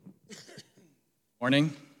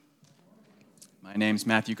Morning. My name's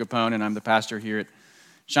Matthew Capone, and I'm the pastor here at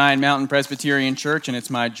Cheyenne Mountain Presbyterian Church, and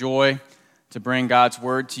it's my joy to bring God's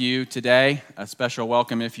Word to you today. A special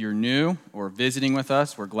welcome if you're new or visiting with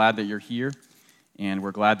us. We're glad that you're here, and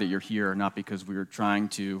we're glad that you're here not because we're trying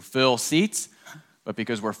to fill seats, but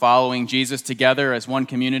because we're following Jesus together as one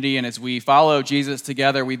community, and as we follow Jesus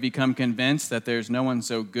together, we become convinced that there's no one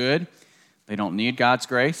so good they don't need God's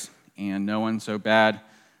grace, and no one so bad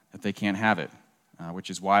that they can't have it.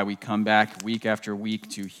 Which is why we come back week after week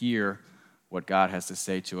to hear what God has to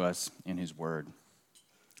say to us in His Word.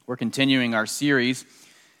 We're continuing our series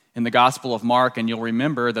in the Gospel of Mark, and you'll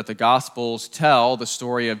remember that the Gospels tell the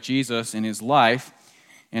story of Jesus in His life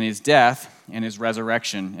and His death and His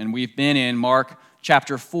resurrection. And we've been in Mark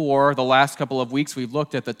chapter 4. The last couple of weeks we've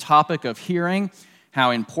looked at the topic of hearing,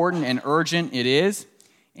 how important and urgent it is.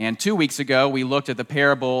 And 2 weeks ago, we looked at the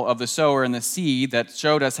parable of the sower and the seed that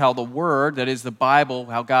showed us how the Word, that is the Bible,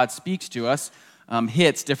 how God speaks to us,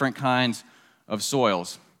 hits different kinds of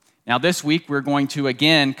soils. Now this week, we're going to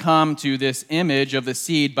again come to this image of the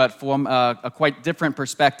seed, but from a quite different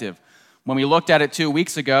perspective. When we looked at it 2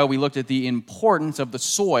 weeks ago, we looked at the importance of the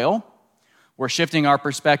soil. We're shifting our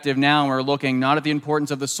perspective now, and we're looking not at the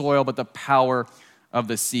importance of the soil, but the power of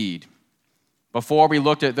the seed. Before, we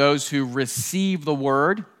looked at those who receive the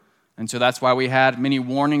word, and so that's why we had many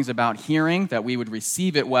warnings about hearing, that we would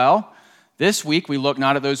receive it well. This week, we look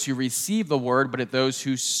not at those who receive the word, but at those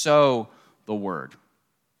who sow the word.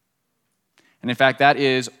 And in fact, that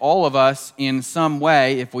is all of us in some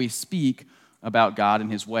way if we speak about God and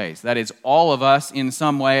His ways. That is all of us in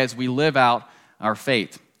some way as we live out our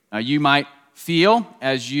faith. You might feel,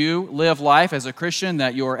 as you live life as a Christian,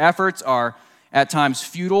 that your efforts are at times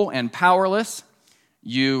futile and powerless.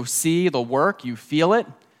 You see the work, you feel it,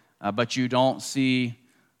 but you don't see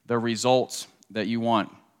the results that you want.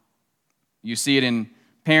 You see it in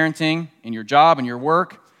parenting, in your job, in your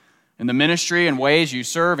work, in the ministry, in ways you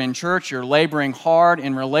serve in church. You're laboring hard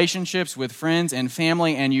in relationships with friends and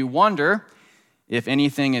family, and you wonder if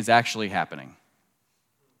anything is actually happening.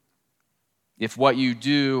 If what you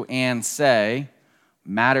do and say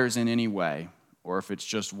matters in any way, or if it's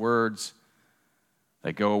just words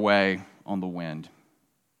that go away on the wind.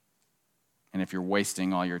 And if you're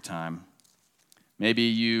wasting all your time, maybe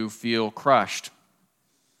you feel crushed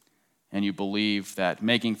and you believe that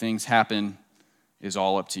making things happen is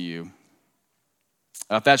all up to you.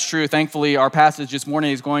 If that's true, thankfully, our passage this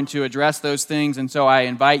morning is going to address those things, and so I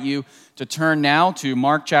invite you to turn now to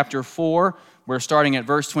Mark chapter 4. We're starting at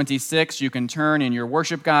verse 26. You can turn in your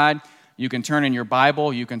worship guide, you can turn in your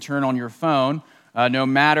Bible, you can turn on your phone. No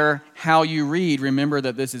matter how you read, remember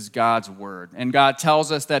that this is God's Word. And God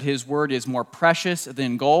tells us that His Word is more precious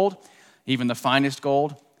than gold, even the finest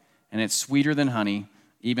gold, and it's sweeter than honey,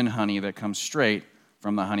 even honey that comes straight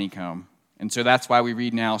from the honeycomb. And so that's why we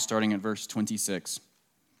read now, starting at verse 26.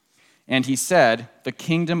 And He said, "The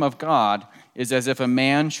kingdom of God is as if a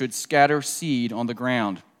man should scatter seed on the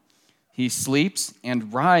ground. He sleeps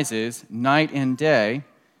and rises night and day,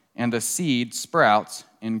 and the seed sprouts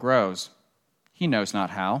and grows. He knows not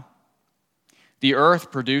how. The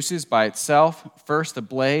earth produces by itself first the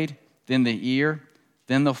blade, then the ear,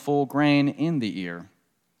 then the full grain in the ear.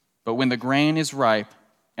 But when the grain is ripe,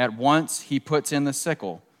 at once he puts in the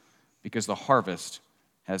sickle, because the harvest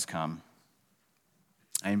has come."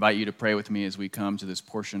 I invite you to pray with me as we come to this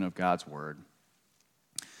portion of God's Word.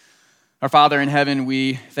 Our Father in heaven,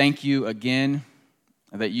 we thank you again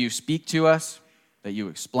that you speak to us, that you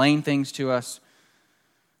explain things to us,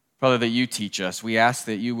 Father, that you teach us. We ask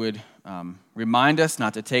that you would remind us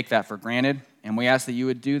not to take that for granted, and we ask that you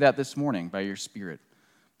would do that this morning by your Spirit,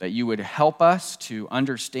 that you would help us to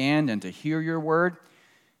understand and to hear your word,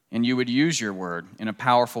 and you would use your word in a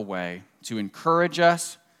powerful way to encourage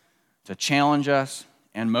us, to challenge us,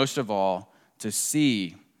 and most of all, to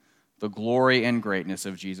see the glory and greatness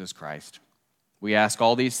of Jesus Christ. We ask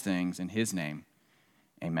all these things in His name.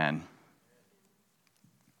 Amen.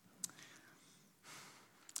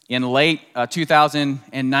 In late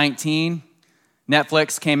 2019,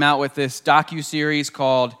 Netflix came out with this docuseries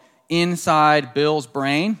called Inside Bill's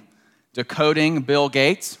Brain, Decoding Bill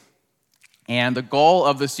Gates. And the goal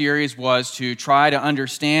of the series was to try to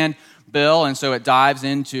understand Bill, and so it dives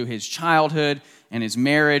into his childhood and his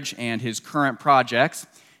marriage and his current projects.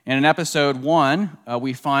 And in episode 1,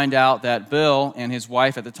 we find out that Bill and his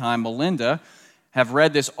wife at the time, Melinda, have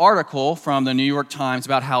read this article from the New York Times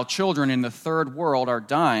about how children in the third world are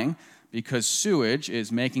dying because sewage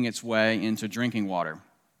is making its way into drinking water.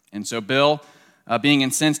 And so Bill, being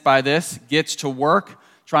incensed by this, gets to work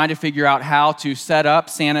trying to figure out how to set up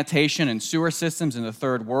sanitation and sewer systems in the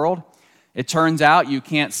third world. It turns out you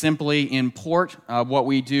can't simply import what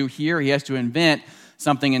we do here. He has to invent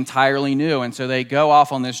something entirely new. And so they go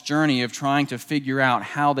off on this journey of trying to figure out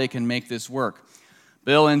how they can make this work.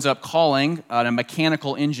 Bill ends up calling a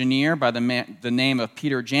mechanical engineer by the name of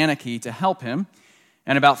Peter Janicki to help him.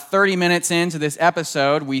 And about 30 minutes into this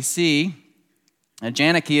episode, we see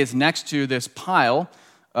Janicki is next to this pile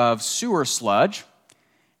of sewer sludge.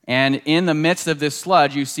 And in the midst of this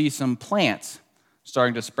sludge, you see some plants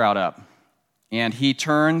starting to sprout up. And he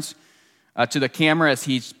turns to the camera as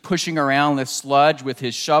he's pushing around this sludge with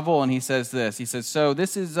his shovel, and he says this. He says, "So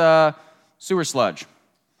this is sewer sludge.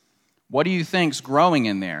 What do you think's growing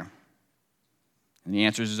in there?" And he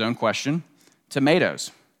answers his own question,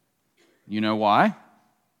 tomatoes. You know why?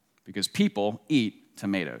 Because people eat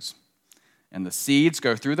tomatoes. And the seeds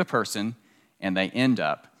go through the person, and they end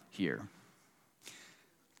up here.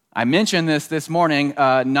 I mentioned this morning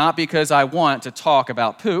not because I want to talk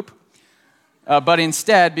about poop, but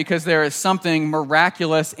instead because there is something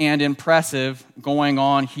miraculous and impressive going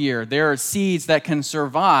on here. There are seeds that can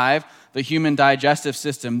survive the human digestive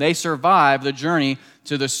system. They survive the journey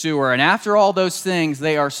to the sewer. And after all those things,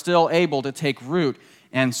 they are still able to take root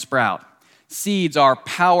and sprout. Seeds are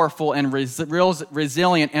powerful and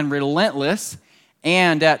resilient and relentless,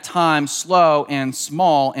 and at times slow and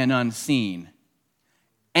small and unseen.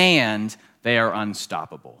 And they are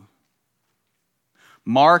unstoppable.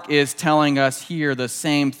 Mark is telling us here the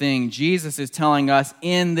same thing. Jesus is telling us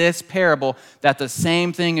in this parable that the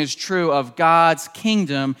same thing is true of God's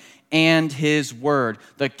kingdom and his word.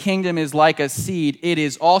 The kingdom is like a seed. It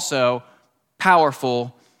is also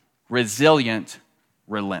powerful, resilient,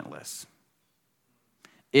 relentless.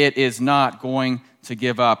 It is not going to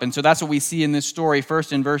give up. And so that's what we see in this story.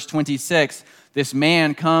 First, in verse 26, this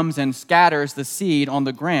man comes and scatters the seed on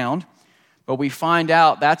the ground, but we find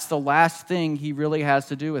out that's the last thing he really has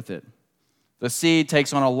to do with it. The seed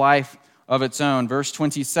takes on a life of its own. Verse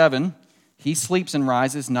 27, he sleeps and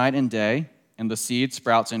rises night and day, and the seed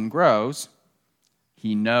sprouts and grows.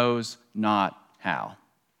 He knows not how.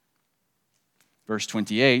 Verse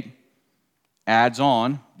 28 adds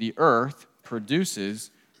on, the earth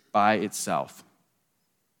produces by itself.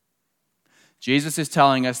 Jesus is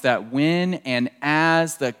telling us that when and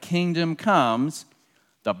as the kingdom comes,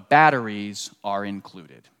 the batteries are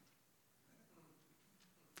included.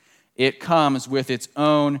 It comes with its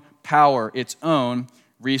own power, its own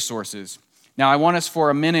resources. Now, I want us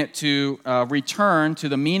for a minute to return to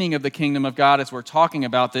the meaning of the kingdom of God as we're talking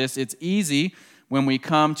about this. It's easy when we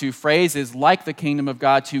come to phrases like the kingdom of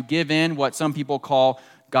God to give in what some people call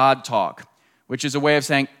God talk, which is a way of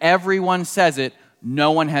saying everyone says it,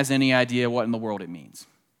 no one has any idea what in the world it means.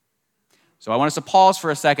 So I want us to pause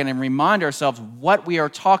for a second and remind ourselves what we are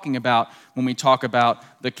talking about when we talk about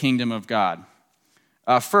the kingdom of God.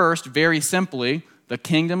 First, very simply, the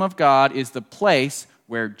kingdom of God is the place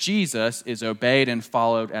where Jesus is obeyed and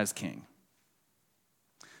followed as king.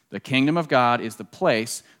 The kingdom of God is the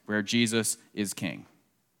place where Jesus is king.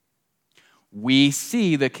 We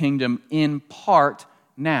see the kingdom in part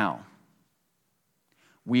now.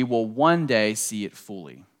 We will one day see it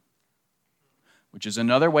fully, which is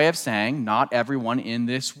another way of saying not everyone in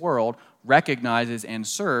this world recognizes and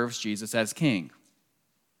serves Jesus as king.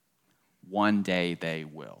 One day they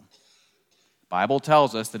will. The Bible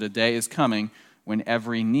tells us that a day is coming when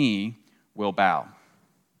every knee will bow.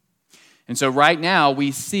 And so right now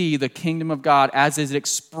we see the kingdom of God as it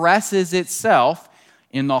expresses itself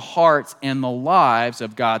in the hearts and the lives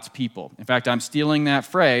of God's people. In fact, I'm stealing that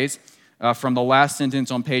phrase from the last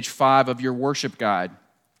sentence on page 5 of your worship guide.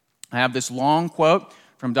 I have this long quote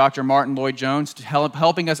from Dr. Martin Lloyd-Jones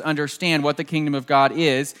helping us understand what the kingdom of God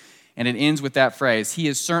is, and it ends with that phrase. He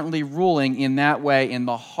is certainly ruling in that way in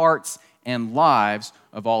the hearts and lives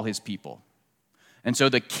of all his people. And so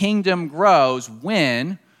the kingdom grows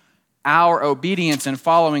when our obedience and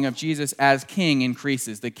following of Jesus as king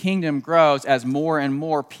increases. The kingdom grows as more and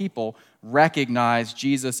more people recognize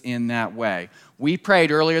Jesus in that way. We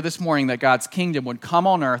prayed earlier this morning that God's kingdom would come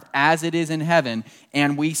on earth as it is in heaven,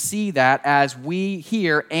 and we see that as we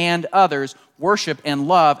here and others worship and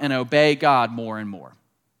love and obey God more and more.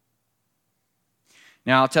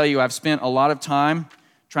 Now, I'll tell you, I've spent a lot of time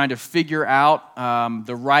trying to figure out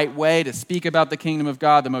the right way to speak about the kingdom of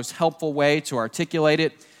God, the most helpful way to articulate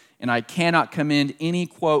it, and I cannot commend any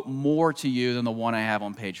quote more to you than the one I have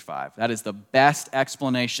on page 5. That is the best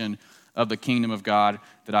explanation of the kingdom of God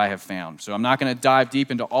that I have found. So I'm not going to dive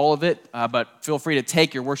deep into all of it, but feel free to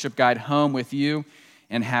take your worship guide home with you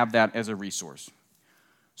and have that as a resource.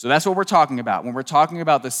 So that's what we're talking about. When we're talking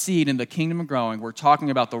about the seed in the kingdom of growing, we're talking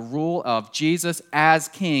about the rule of Jesus as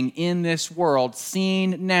king in this world,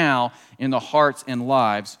 seen now in the hearts and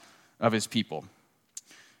lives of his people.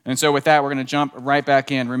 And so with that, we're going to jump right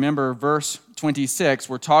back in. Remember, verse 26,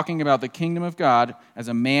 we're talking about the kingdom of God as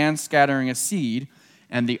a man scattering a seed,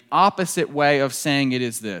 and the opposite way of saying it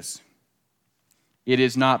is this: it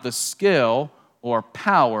is not the skill or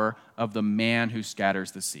power of the man who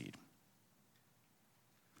scatters the seed.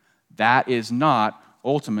 That is not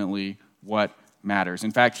ultimately what matters.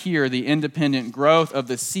 In fact, here, the independent growth of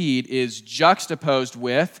the seed is juxtaposed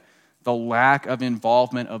with the lack of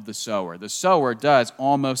involvement of the sower. The sower does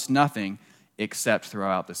almost nothing except throw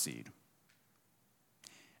out the seed.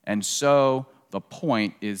 And so the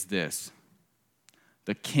point is this: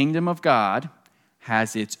 the kingdom of God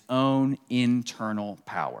has its own internal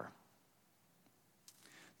power.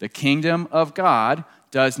 The kingdom of God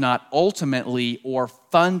does not ultimately or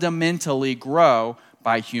fundamentally grow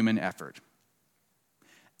by human effort.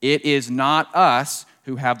 It is not us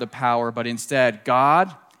who have the power, but instead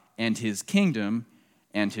God and his kingdom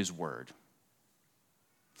and his word.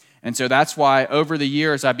 And so that's why over the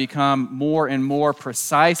years I've become more and more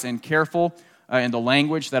precise and careful in the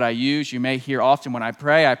language that I use. You may hear often when I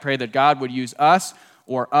pray that God would use us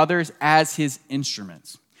or others as his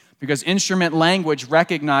instruments. Because instrument language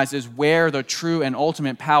recognizes where the true and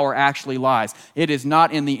ultimate power actually lies. It is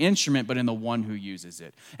not in the instrument, but in the one who uses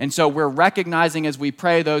it. And so we're recognizing as we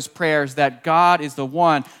pray those prayers that God is the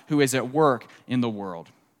one who is at work in the world.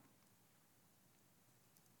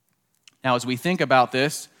 Now, as we think about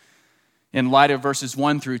this, in light of verses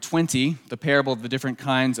 1 through 20, the parable of the different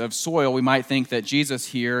kinds of soil, we might think that Jesus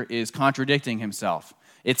here is contradicting himself.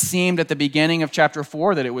 It seemed at the beginning of chapter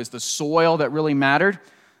 4 that it was the soil that really mattered.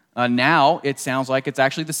 Now it sounds like it's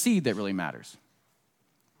actually the seed that really matters.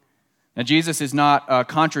 Now Jesus is not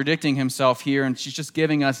contradicting himself here, and she's just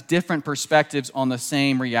giving us different perspectives on the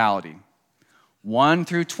same reality. 1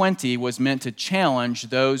 through 20 was meant to challenge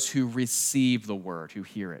those who receive the word, who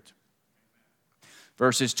hear it.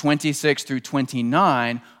 Verses 26 through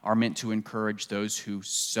 29 are meant to encourage those who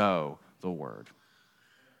sow the word.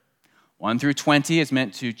 1 through 20 is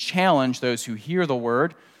meant to challenge those who hear the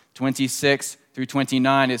word. 26 through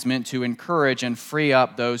 29 is meant to encourage and free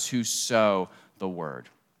up those who sow the word.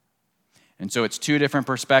 And so it's two different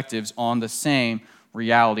perspectives on the same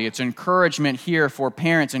reality. It's encouragement here for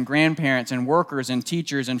parents and grandparents and workers and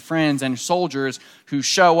teachers and friends and soldiers who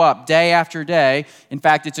show up day after day. In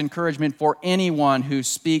fact, it's encouragement for anyone who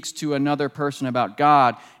speaks to another person about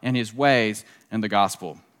God and his ways and the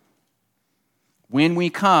gospel. When we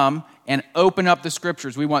come and open up the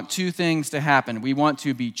scriptures, we want two things to happen. We want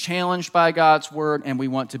to be challenged by God's word, and we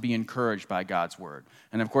want to be encouraged by God's word.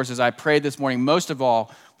 And of course, as I prayed this morning, most of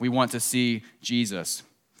all, we want to see Jesus.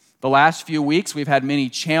 The last few weeks, we've had many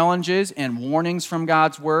challenges and warnings from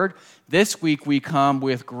God's word. This week, we come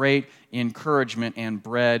with great encouragement and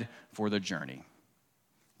bread for the journey,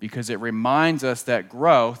 because it reminds us that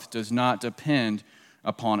growth does not depend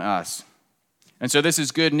upon us. And so this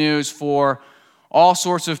is good news for all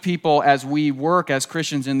sorts of people as we work as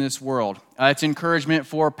Christians in this world. It's encouragement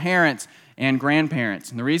for parents and grandparents.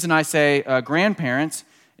 And the reason I say grandparents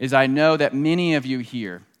is I know that many of you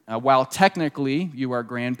here, while technically you are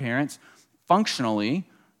grandparents, functionally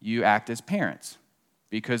you act as parents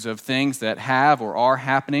because of things that have or are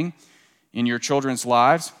happening in your children's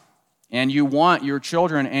lives. And you want your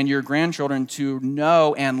children and your grandchildren to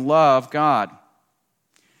know and love God.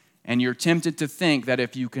 And you're tempted to think that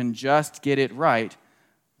if you can just get it right,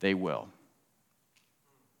 they will.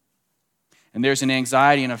 And there's an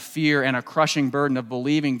anxiety and a fear and a crushing burden of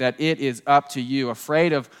believing that it is up to you,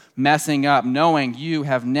 afraid of messing up, knowing you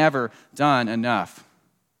have never done enough.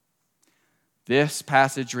 This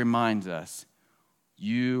passage reminds us,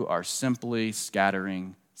 you are simply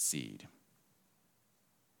scattering seed.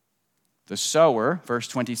 The sower, verse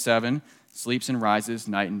 27, sleeps and rises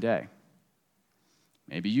night and day.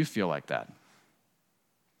 Maybe you feel like that.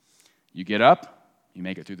 You get up, you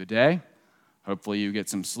make it through the day, hopefully you get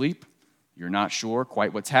some sleep, you're not sure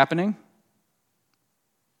quite what's happening,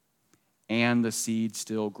 and the seed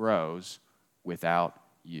still grows without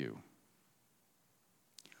you.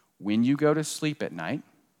 When you go to sleep at night,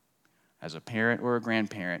 as a parent or a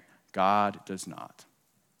grandparent, God does not.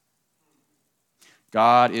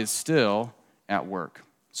 God is still at work.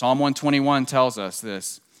 Psalm 121 tells us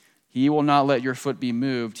this: He will not let your foot be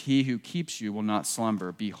moved. He who keeps you will not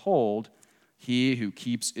slumber. Behold, he who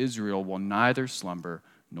keeps Israel will neither slumber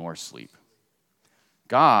nor sleep.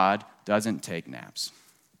 God doesn't take naps.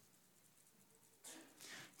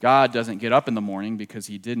 God doesn't get up in the morning because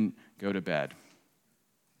he didn't go to bed.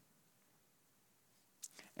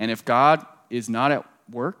 And if God is not at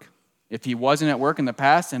work, if he wasn't at work in the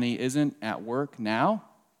past and he isn't at work now,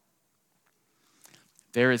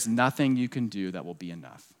 there is nothing you can do that will be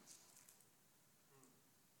enough.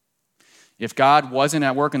 If God wasn't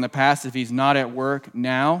at work in the past, if he's not at work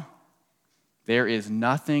now, there is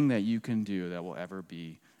nothing that you can do that will ever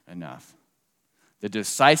be enough. The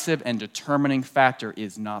decisive and determining factor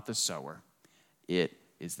is not the sower. It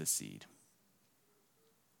is the seed.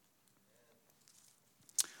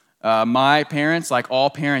 My parents, like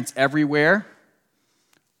all parents everywhere,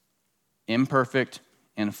 imperfect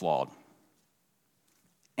and flawed.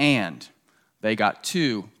 And they got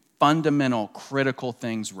two fundamental, critical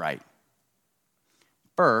things right.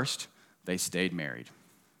 First, they stayed married,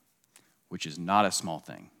 which is not a small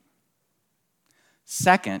thing.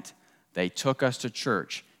 Second, they took us to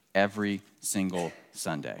church every single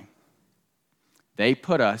Sunday. They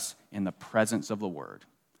put us in the presence of the Word.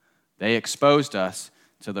 They exposed us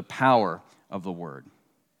to the power of the Word.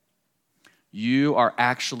 You are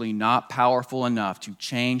actually not powerful enough to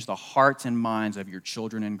change the hearts and minds of your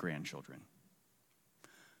children and grandchildren.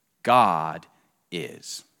 God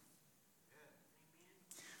is.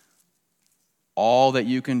 All that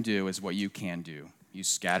you can do is what you can do. You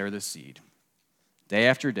scatter the seed day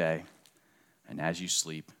after day, and as you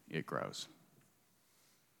sleep, it grows.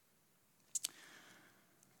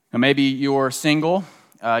 Now, maybe you're single,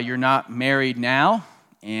 you're not married now,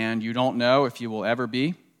 and you don't know if you will ever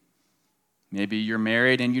be. Maybe you're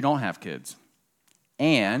married and you don't have kids.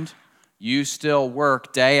 And you still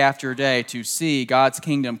work day after day to see God's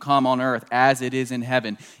kingdom come on earth as it is in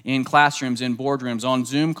heaven, in classrooms, in boardrooms, on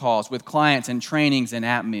Zoom calls, with clients and trainings and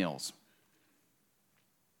at meals.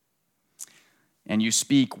 And you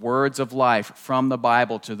speak words of life from the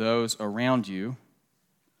Bible to those around you.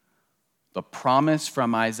 The promise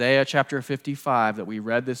from Isaiah chapter 55 that we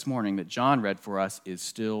read this morning, that John read for us, is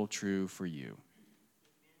still true for you.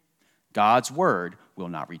 God's word will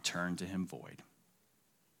not return to him void.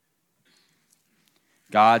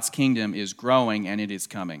 God's kingdom is growing and it is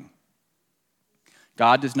coming.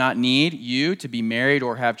 God does not need you to be married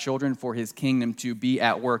or have children for his kingdom to be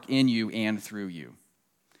at work in you and through you.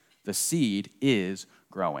 The seed is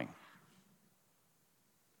growing.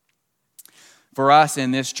 For us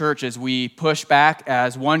in this church, as we push back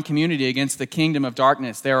as one community against the kingdom of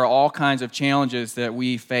darkness, there are all kinds of challenges that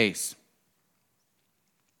we face.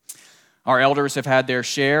 Our elders have had their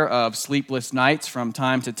share of sleepless nights from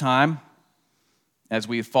time to time as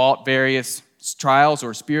we've fought various trials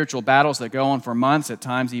or spiritual battles that go on for months, at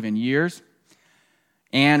times even years,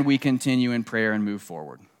 and we continue in prayer and move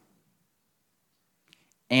forward.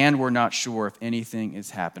 And we're not sure if anything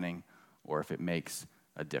is happening or if it makes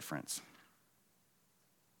a difference.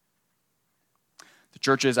 The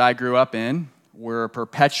churches I grew up in were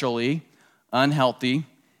perpetually unhealthy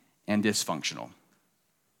and dysfunctional.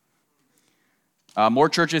 More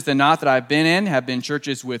churches than not that I've been in have been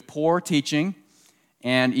churches with poor teaching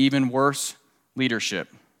and even worse leadership.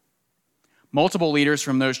 Multiple leaders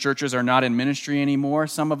from those churches are not in ministry anymore.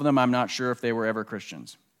 Some of them, I'm not sure if they were ever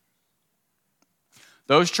Christians.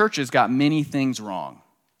 Those churches got many things wrong,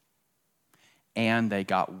 and they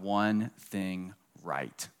got one thing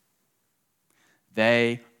right.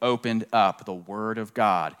 They opened up the Word of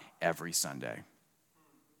God every Sunday.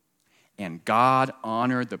 And God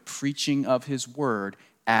honored the preaching of his word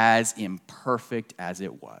as imperfect as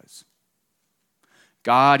it was.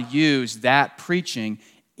 God used that preaching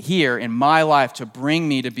here in my life to bring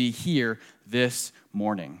me to be here this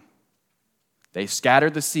morning. They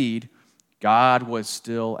scattered the seed. God was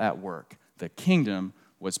still at work. The kingdom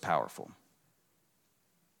was powerful.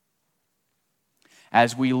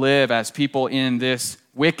 As we live as people in this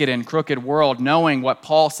wicked and crooked world, knowing what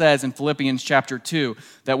Paul says in Philippians chapter 2,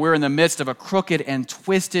 that we're in the midst of a crooked and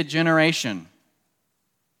twisted generation.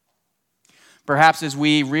 Perhaps as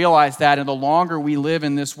we realize that, and the longer we live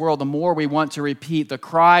in this world, the more we want to repeat the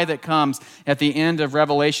cry that comes at the end of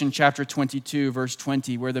Revelation chapter 22, verse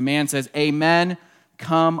 20, where the man says, "Amen,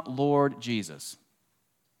 come Lord Jesus."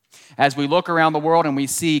 As we look around the world and we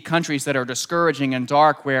see countries that are discouraging and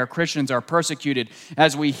dark where Christians are persecuted,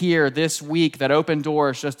 as we hear this week that Open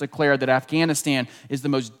Doors just declared that Afghanistan is the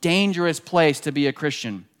most dangerous place to be a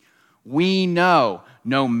Christian, we know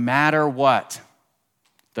no matter what,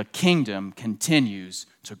 the kingdom continues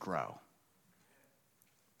to grow.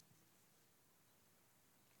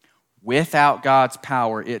 Without God's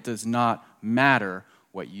power, it does not matter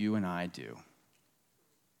what you and I do.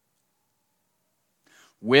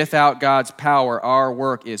 Without God's power, our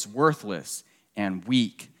work is worthless and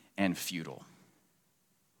weak and futile.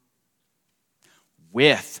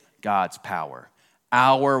 With God's power,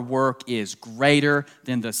 Our work is greater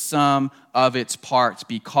than the sum of its parts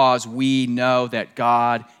because we know that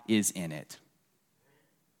God is in it.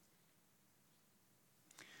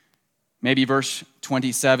 Maybe verse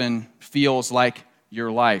 27 feels like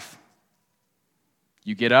your life.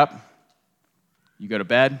 You get up, you go to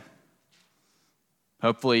bed.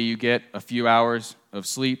 Hopefully you get a few hours of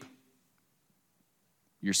sleep.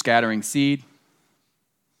 You're scattering seed.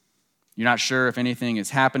 You're not sure if anything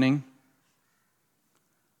is happening.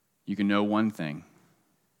 You can know one thing.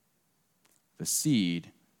 The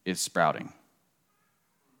seed is sprouting.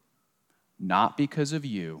 Not because of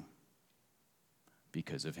you,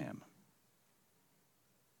 because of him.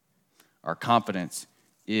 Our confidence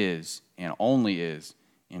is and only is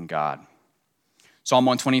in God. Psalm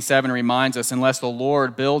 127 reminds us, unless the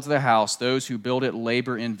Lord builds the house, those who build it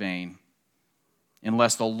labor in vain.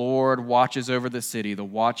 Unless the Lord watches over the city, the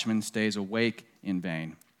watchman stays awake in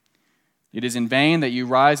vain. It is in vain that you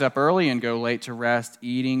rise up early and go late to rest,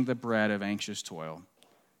 eating the bread of anxious toil,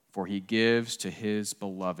 for he gives to his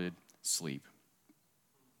beloved sleep.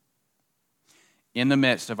 In the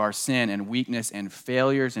midst of our sin and weakness and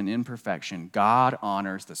failures and imperfection, God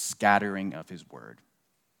honors the scattering of his word.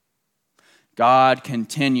 God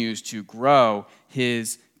continues to grow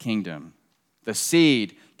his kingdom. The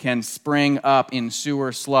seed can spring up in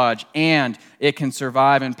sewer sludge, and it can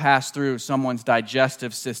survive and pass through someone's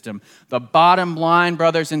digestive system. The bottom line,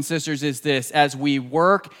 brothers and sisters, is this: as we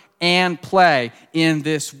work and play in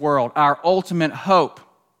this world, our ultimate hope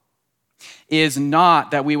is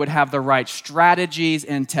not that we would have the right strategies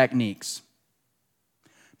and techniques,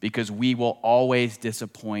 because we will always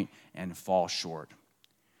disappoint and fall short.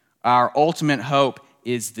 Our ultimate hope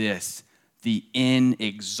is this: the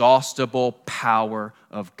inexhaustible power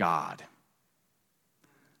of God.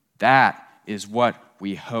 That is what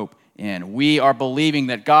we hope in. We are believing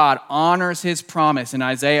that God honors his promise in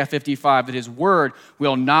Isaiah 55 that his word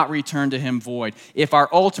will not return to him void. If our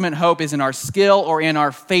ultimate hope is in our skill or in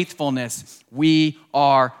our faithfulness, we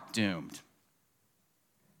are doomed.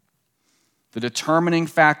 The determining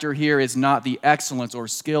factor here is not the excellence or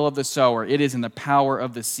skill of the sower. It is in the power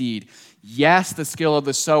of the seed. Yes, the skill of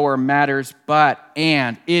the sower matters,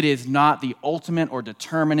 and it is not the ultimate or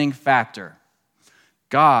determining factor.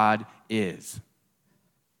 God is.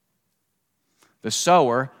 The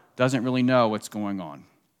sower doesn't really know what's going on.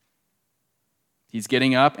 He's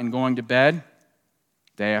getting up and going to bed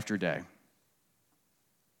day after day.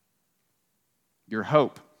 Your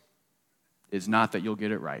hope is not that you'll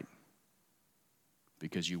get it right,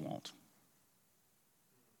 because you won't.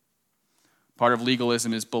 Part of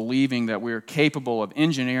legalism is believing that we're capable of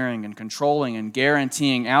engineering and controlling and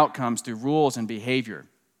guaranteeing outcomes through rules and behavior.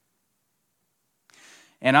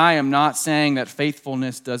 And I am not saying that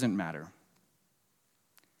faithfulness doesn't matter.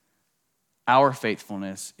 Our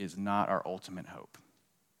faithfulness is not our ultimate hope.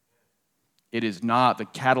 It is not the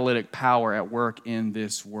catalytic power at work in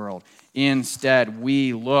this world. Instead,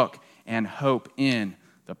 we look and hope in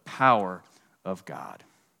the power of God.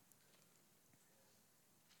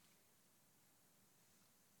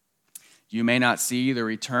 You may not see the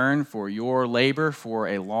return for your labor for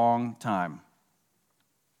a long time.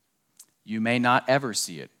 You may not ever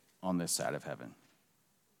see it on this side of heaven.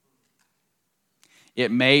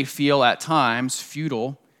 It may feel at times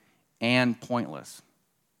futile and pointless.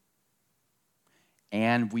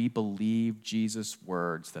 And we believe Jesus'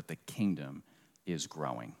 words that the kingdom is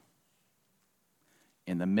growing.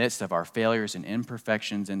 In the midst of our failures and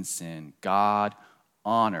imperfections and sin, God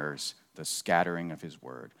honors the scattering of his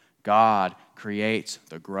word. God creates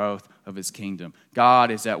the growth of his kingdom.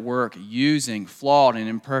 God is at work using flawed and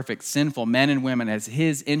imperfect, sinful men and women as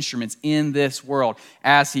his instruments in this world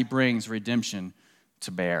as he brings redemption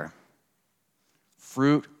to bear.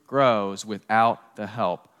 Fruit grows without the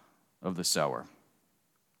help of the sower.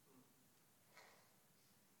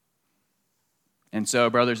 And so,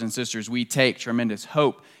 brothers and sisters, we take tremendous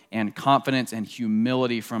hope and confidence and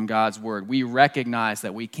humility from God's word. We recognize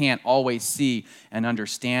that we can't always see and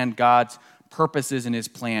understand God's purposes and his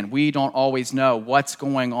plan. We don't always know what's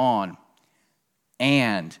going on.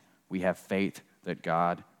 And we have faith that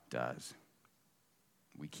God does.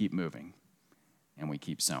 We keep moving and we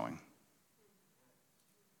keep sowing.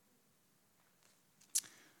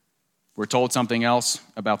 We're told something else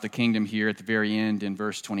about the kingdom here at the very end in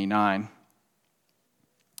verse 29.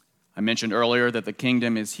 I mentioned earlier that the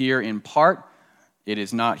kingdom is here in part. It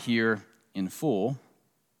is not here in full.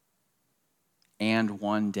 And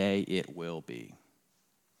one day it will be.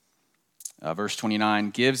 Verse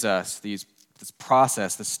 29 gives us this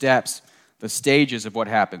process, the steps, the stages of what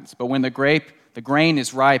happens. But when the grain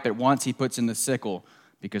is ripe, at once he puts in the sickle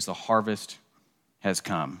because the harvest has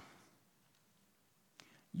come.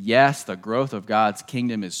 Yes, the growth of God's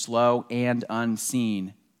kingdom is slow and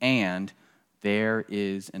unseen, and there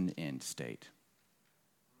is an end state.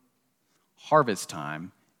 Harvest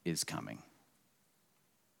time is coming.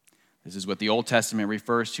 This is what the Old Testament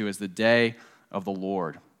refers to as the day of the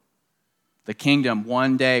Lord. The kingdom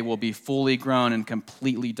one day will be fully grown and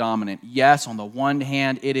completely dominant. Yes, on the one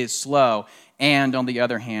hand, it is slow, and on the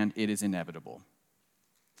other hand, it is inevitable.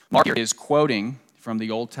 Mark is quoting from the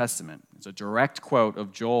Old Testament. It's a direct quote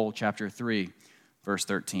of Joel chapter 3, verse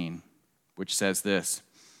 13, which says this,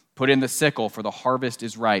 "Put in the sickle, for the harvest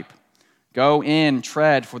is ripe. Go in,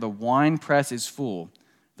 tread, for the winepress is full.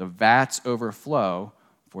 The vats overflow,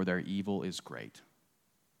 for their evil is great."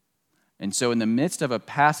 And so in the midst of a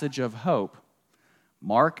passage of hope,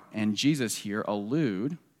 Mark and Jesus here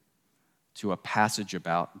allude to a passage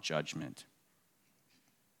about judgment.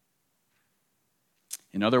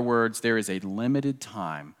 In other words, there is a limited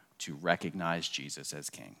time to recognize Jesus as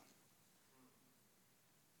king.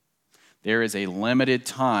 There is a limited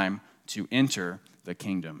time to enter the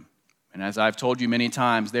kingdom. And as I've told you many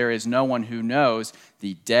times, there is no one who knows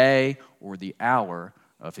the day or the hour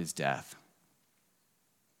of his death.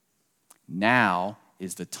 Now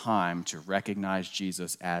is the time to recognize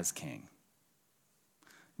Jesus as king.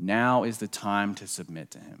 Now is the time to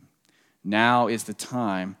submit to him. Now is the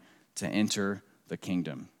time to enter the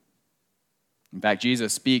kingdom. In fact,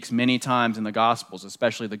 Jesus speaks many times in the Gospels,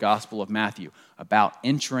 especially the Gospel of Matthew, about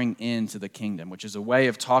entering into the kingdom, which is a way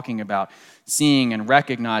of talking about seeing and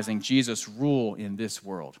recognizing Jesus' rule in this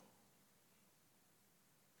world.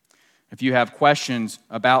 If you have questions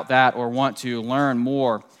about that or want to learn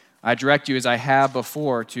more, I direct you, as I have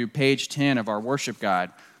before, to page 10 of our worship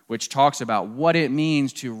guide, which talks about what it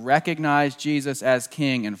means to recognize Jesus as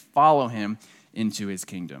king and follow him into his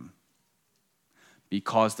kingdom.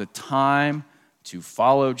 Because the time to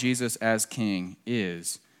follow Jesus as king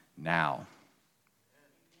is now.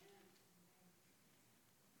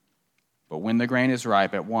 But when the grain is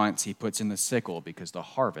ripe, at once he puts in the sickle because the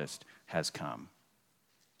harvest has come.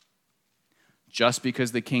 Just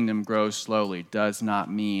because the kingdom grows slowly does not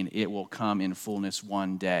mean it will come in fullness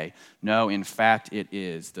one day. No, in fact, it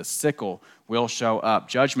is. The sickle will show up.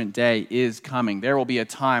 Judgment day is coming. There will be a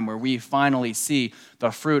time where we finally see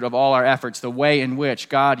the fruit of all our efforts, the way in which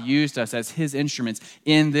God used us as his instruments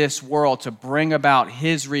in this world to bring about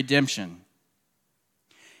his redemption.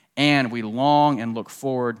 And we long and look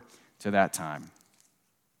forward to that time.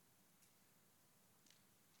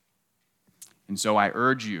 And so I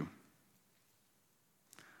urge you,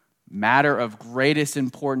 matter of greatest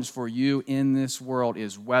importance for you in this world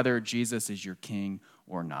is whether Jesus is your king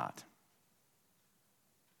or not.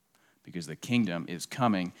 Because the kingdom is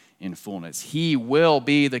coming in fullness. He will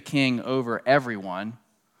be the king over everyone.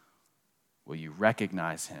 Will you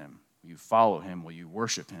recognize him? Will you follow him? Will you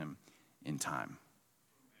worship him in time?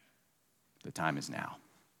 The time is now.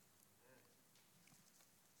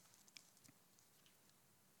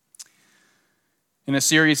 In a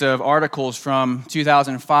series of articles from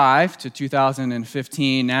 2005 to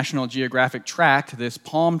 2015 National Geographic tracked this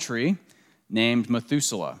palm tree named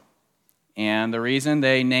Methuselah. And the reason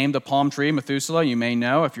they named the palm tree Methuselah, you may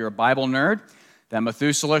know if you're a Bible nerd, that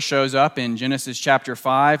Methuselah shows up in Genesis chapter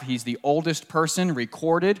 5. He's the oldest person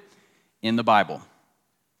recorded in the Bible.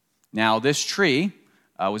 Now, this tree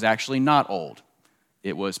was actually not old.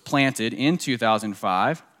 It was planted in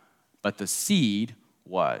 2005, but the seed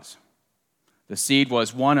was. The seed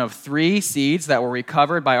was one of 3 seeds that were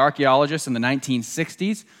recovered by archaeologists in the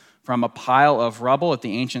 1960s from a pile of rubble at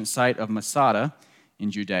the ancient site of Masada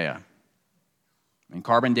in Judea. And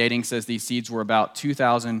carbon dating says these seeds were about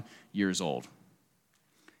 2,000 years old.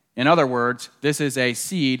 In other words, this is a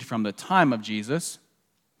seed from the time of Jesus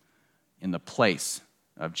in the place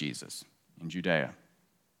of Jesus in Judea.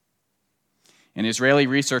 And Israeli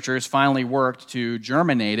researchers finally worked to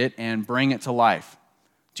germinate it and bring it to life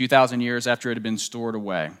 2,000 years after it had been stored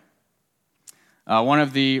away. One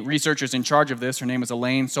of the researchers in charge of this, her name was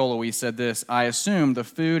Elaine Solowy, said this, "I assumed the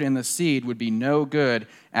food in the seed would be no good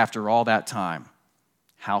after all that time.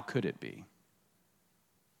 How could it be?"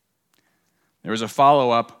 There was a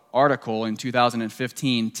follow-up article in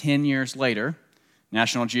 2015, 10 years later.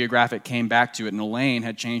 National Geographic came back to it, and Elaine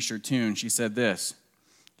had changed her tune. She said this,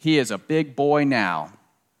 "He is a big boy now,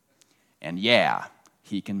 and yeah,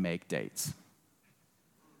 he can make dates."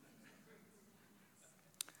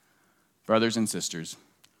 Brothers and sisters,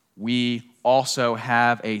 we also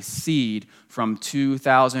have a seed from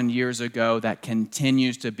 2,000 years ago that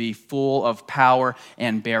continues to be full of power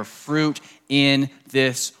and bear fruit in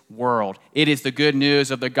this world. It is the good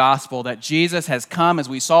news of the gospel that Jesus has come, as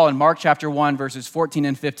we saw in Mark chapter 1, verses 14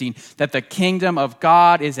 and 15, that the kingdom of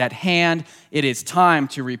God is at hand. It is time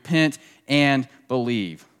to repent and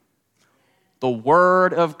believe. The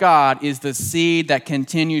word of God is the seed that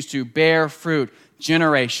continues to bear fruit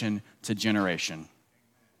generation to generation.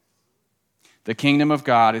 The kingdom of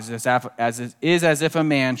God is as if a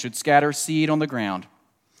man should scatter seed on the ground.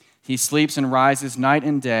 He sleeps and rises night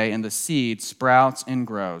and day, and the seed sprouts and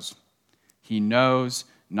grows. He knows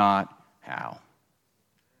not how.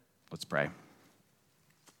 Let's pray.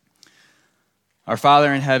 Our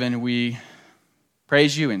Father in heaven, we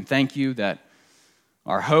praise you and thank you that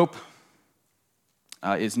our hope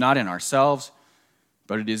is not in ourselves,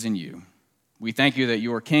 but it is in you. We thank you that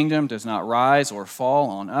your kingdom does not rise or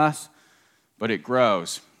fall on us, but it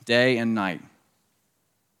grows day and night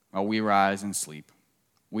while we rise and sleep.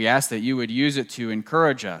 We ask that you would use it to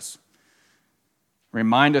encourage us,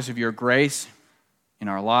 remind us of your grace in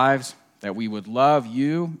our lives, that we would love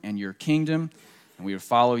you and your kingdom, and we would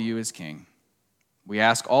follow you as King. We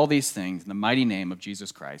ask all these things in the mighty name of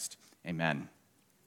Jesus Christ. Amen.